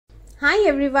Hi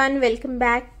everyone, welcome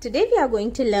back. Today we are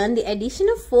going to learn the addition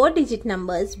of 4-digit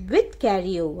numbers with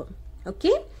carryover.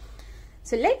 Okay,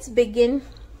 so let's begin.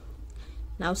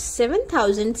 Now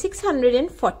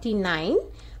 7,649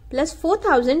 plus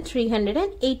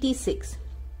 4,386.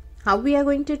 How we are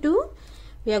going to do?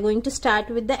 We are going to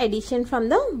start with the addition from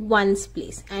the ones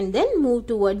place and then move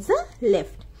towards the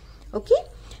left. Okay,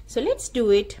 so let's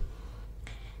do it.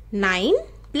 9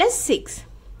 plus 6.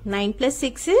 9 plus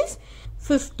 6 is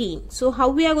 15. So how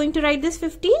we are going to write this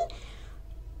 15?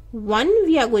 1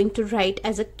 we are going to write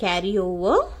as a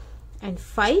carryover and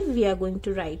 5 we are going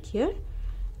to write here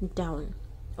down.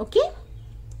 Okay.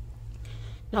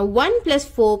 Now 1 plus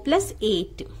 4 plus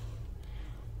 8.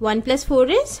 1 plus 4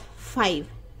 is 5.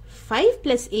 5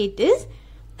 plus 8 is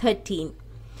 13.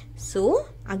 So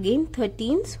again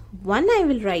 13's 1 I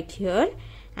will write here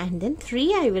and then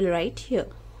 3 I will write here.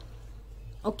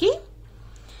 Okay.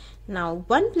 Now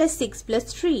 1 plus 6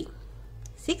 plus 3.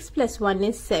 6 plus 1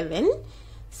 is 7.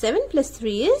 7 plus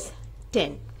 3 is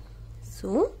 10.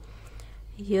 So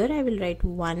here I will write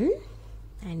 1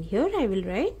 and here I will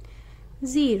write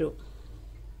 0.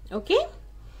 Okay.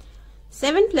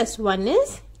 7 plus 1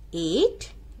 is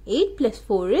 8. 8 plus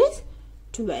 4 is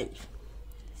 12.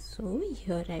 So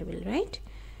here I will write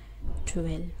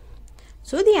 12.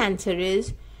 So the answer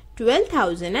is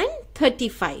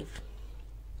 12,035.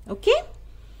 Okay.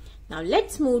 Now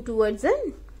let's move towards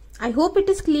the, I hope it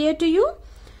is clear to you.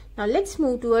 Now let's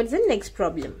move towards the next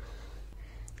problem.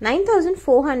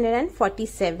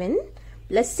 9,447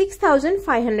 plus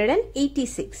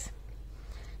 6,586.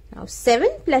 Now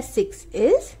 7 plus 6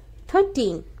 is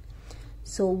 13.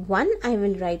 So 1 I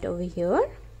will write over here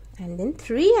and then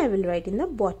 3 I will write in the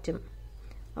bottom.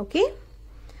 Okay.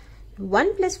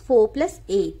 1 plus 4 plus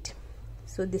 8.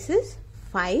 So this is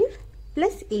 5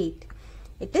 plus 8.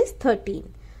 It is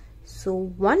 13. So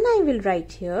 1 I will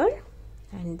write here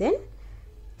and then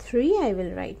 3 I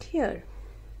will write here.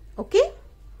 Okay.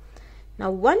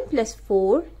 Now 1 plus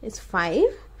 4 is 5.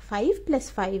 5 plus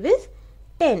 5 is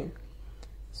 10.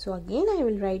 So again I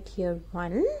will write here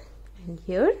 1 and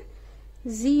here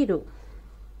 0.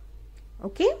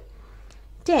 Okay.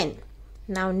 10.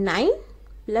 Now 9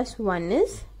 plus 1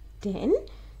 is 10.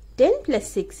 10 plus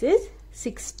 6 is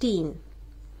 16.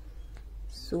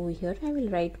 So here I will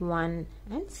write 1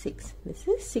 and 6. This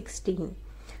is 16.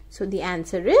 So the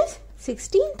answer is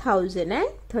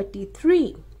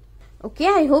 16,033. Okay,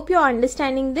 I hope you are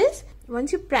understanding this.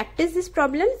 Once you practice these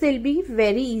problems, they will be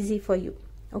very easy for you.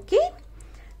 Okay,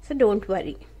 so don't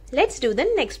worry. Let's do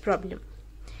the next problem.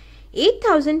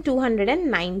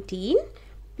 8,219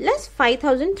 plus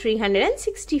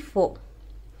 5,364.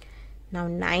 Now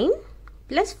 9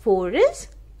 plus 4 is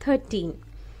 13.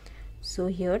 So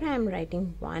here I am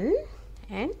writing 1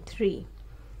 and 3.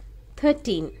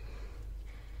 13.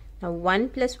 Now 1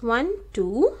 plus 1,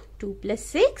 2. 2 plus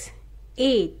 6,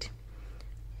 8.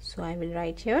 So I will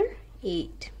write here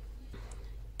 8.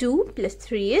 2 plus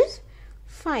 3 is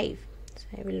 5. So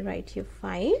I will write here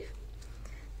 5.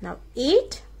 Now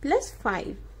 8 plus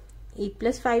 5. 8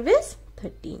 plus 5 is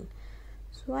 13.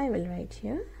 So I will write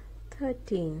here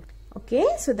 13. Okay,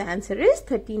 so the answer is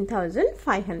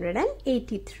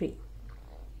 13,583.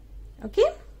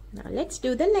 Okay, now let's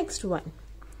do the next one.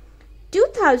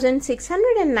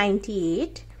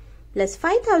 2,698 plus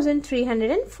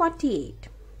 5,348.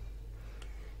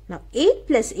 Now 8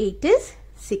 plus 8 is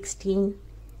 16.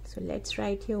 So let's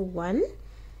write here 1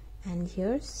 and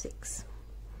here 6.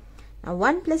 Now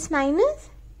 1 plus 9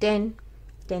 is 10.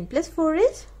 10 plus 4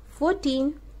 is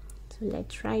 14. So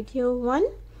let's write here 1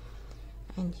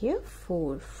 and here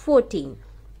 4. 14.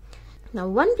 Now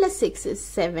 1 plus 6 is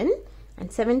 7. And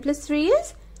 7 plus 3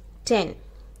 is 10.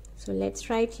 So let's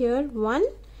write here 1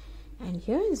 and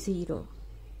here 0.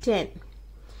 10.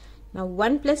 Now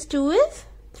 1 plus 2 is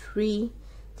 3.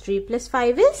 3 plus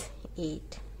 5 is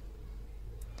 8.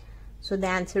 So the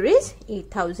answer is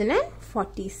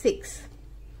 8,046.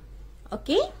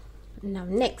 Okay. Now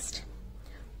next.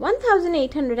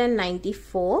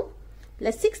 1,894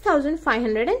 plus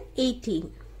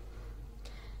 6,518.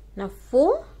 Now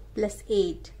 4 plus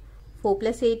 8. 4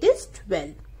 plus 8 is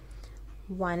 12.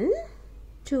 1,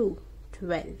 2,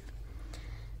 12.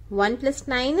 1 plus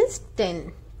 9 is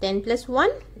 10. 10 plus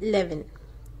 1, 11.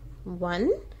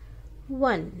 1,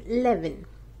 1, 11.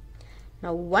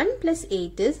 Now 1 plus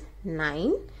 8 is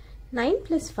 9. 9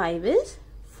 plus 5 is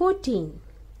 14.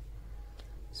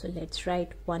 So let's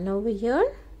write 1 over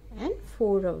here and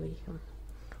 4 over here.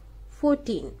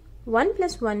 14. 1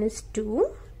 plus 1 is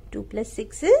 2. 2 plus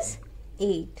 6 is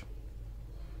 8.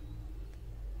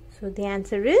 So the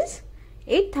answer is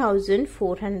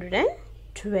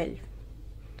 8,412.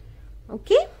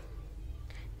 Okay.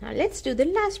 Now let's do the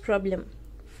last problem.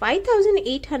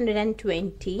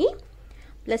 5820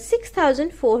 plus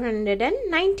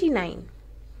 6499.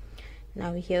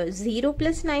 Now here 0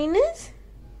 plus 9 is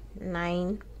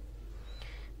 9.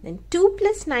 Then 2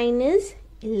 plus 9 is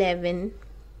 11.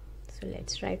 So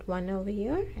let's write 1 over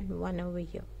here and 1 over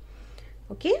here.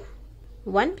 Okay.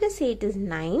 1 plus 8 is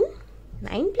 9.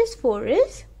 9 plus 4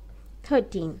 is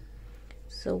 13.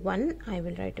 So 1 I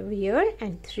will write over here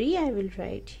and 3 I will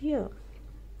write here.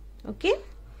 Okay.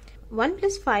 1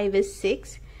 plus 5 is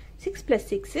 6. 6 plus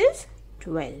 6 is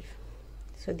 12.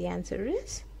 So the answer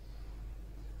is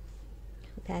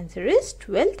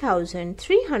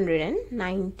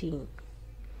 12,319.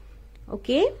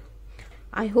 Okay.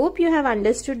 I hope you have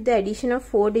understood the addition of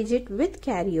 4-digit with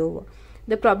carryover.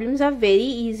 The problems are very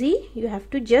easy. You have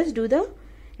to just do the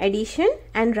addition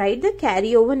and write the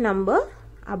carryover number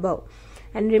above.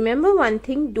 And remember one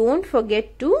thing, don't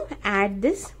forget to add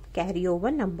this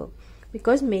carryover number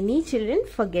because many children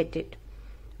forget it.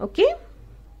 Okay.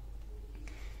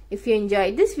 If you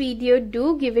enjoyed this video,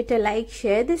 do give it a like,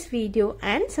 share this video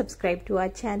and subscribe to our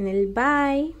channel.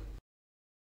 Bye.